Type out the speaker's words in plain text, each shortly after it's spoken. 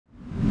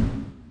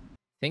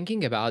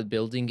Thinking about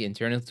building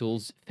internal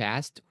tools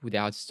fast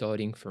without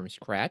starting from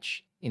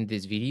scratch? In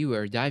this video,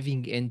 we're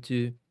diving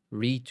into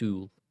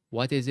Retool.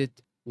 What is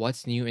it?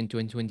 What's new in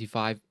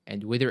 2025?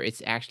 And whether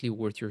it's actually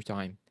worth your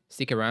time.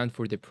 Stick around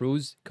for the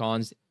pros,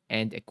 cons,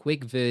 and a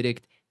quick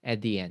verdict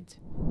at the end.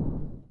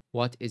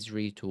 What is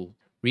Retool?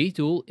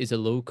 Retool is a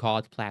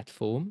low-code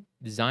platform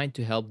designed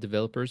to help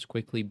developers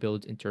quickly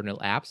build internal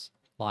apps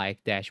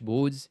like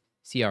dashboards,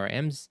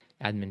 CRMs,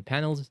 admin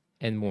panels,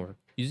 and more,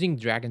 using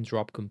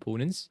drag-and-drop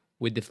components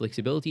with the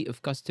flexibility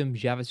of custom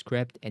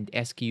JavaScript and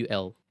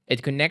SQL.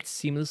 It connects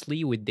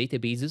seamlessly with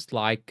databases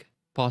like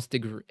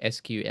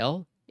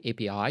PostgreSQL,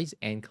 APIs,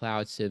 and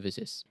cloud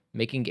services,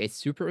 making it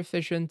super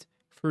efficient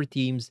for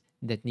teams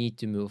that need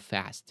to move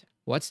fast.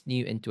 What's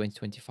new in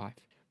 2025?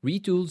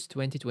 Retool's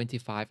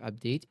 2025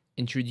 update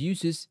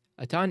introduces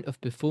a ton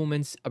of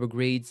performance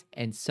upgrades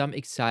and some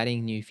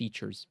exciting new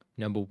features.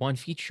 Number one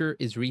feature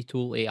is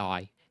Retool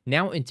AI,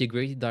 now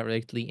integrated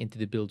directly into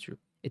the builder.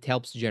 It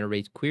helps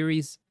generate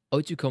queries,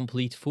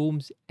 autocomplete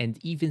forms,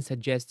 and even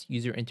suggest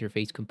user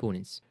interface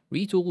components.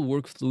 Retool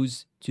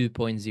Workflows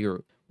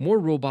 2.0, more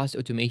robust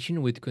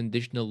automation with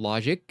conditional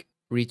logic,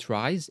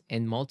 retries,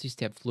 and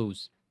multi-step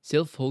flows.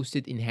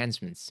 Self-hosted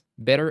enhancements,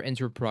 better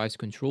enterprise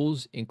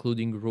controls,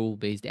 including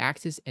role-based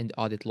access and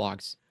audit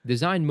logs.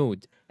 Design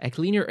mode, a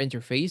cleaner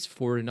interface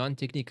for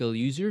non-technical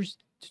users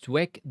to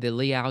tweak the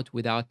layout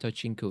without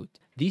touching code.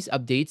 These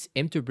updates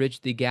aim to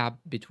bridge the gap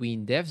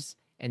between devs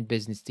and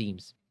business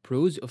teams.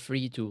 Pros of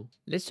Retool.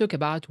 Let's talk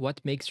about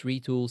what makes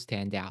Retool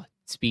stand out.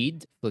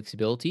 Speed,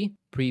 flexibility,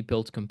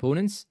 pre-built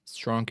components,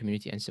 strong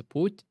community and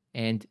support,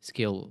 and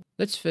scale.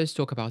 Let's first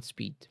talk about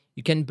speed.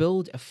 You can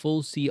build a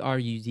full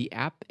CRUD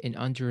app in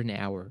under an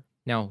hour.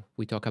 Now,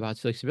 we talk about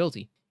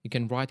flexibility. You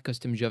can write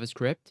custom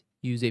JavaScript,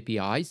 use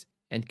APIs,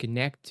 and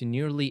connect to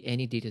nearly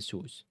any data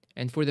source.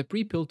 And for the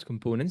pre-built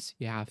components,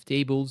 you have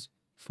tables,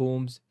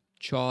 forms,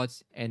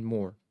 charts, and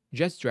more.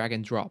 Just drag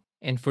and drop.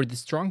 And for the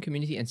strong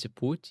community and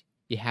support,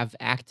 you have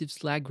active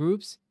Slack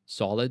groups,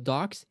 solid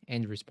docs,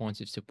 and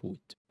responsive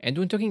support. And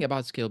when talking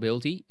about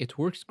scalability, it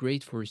works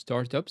great for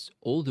startups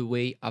all the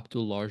way up to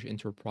large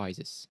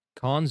enterprises.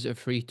 Cons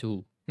of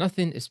Retool.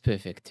 Nothing is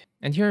perfect.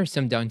 And here are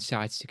some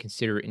downsides to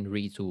consider in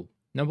Retool.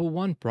 Number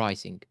one,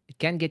 pricing. It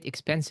can get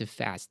expensive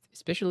fast,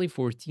 especially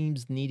for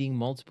teams needing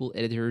multiple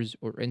editors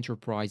or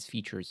enterprise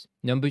features.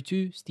 Number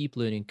two, steep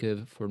learning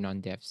curve for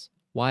non-devs.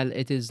 While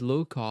it is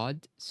low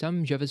code,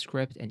 some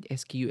JavaScript and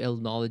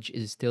SQL knowledge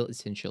is still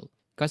essential.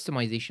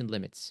 Customization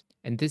limits.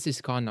 And this is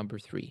con number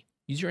three.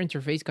 User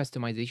interface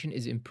customization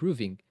is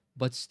improving,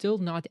 but still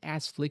not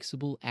as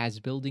flexible as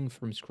building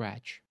from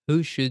scratch.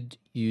 Who should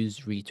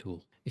use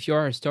Retool? If you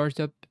are a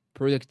startup,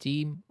 product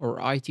team, or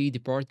IT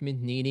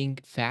department needing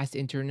fast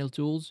internal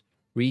tools,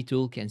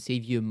 Retool can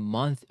save you a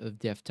month of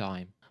dev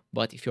time.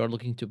 But if you are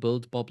looking to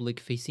build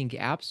public-facing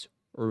apps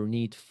or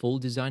need full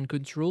design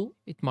control,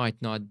 it might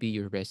not be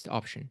your best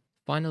option.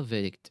 Final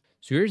verdict.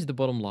 So here's the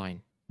bottom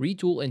line.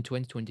 Retool in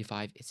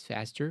 2025 is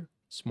faster,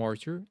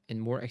 smarter,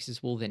 and more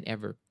accessible than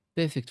ever.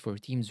 Perfect for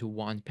teams who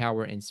want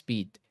power and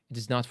speed. It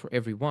is not for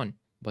everyone,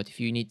 but if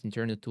you need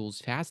internal tools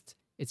fast,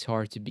 it's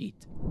hard to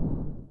beat.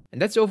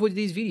 And that's all for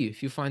today's video.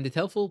 If you find it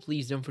helpful,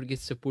 please don't forget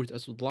to support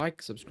us with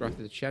like, subscribe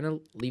to the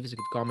channel, leave us a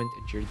good comment,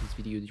 and share this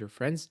video with your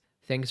friends.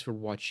 Thanks for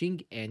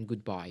watching, and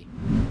goodbye.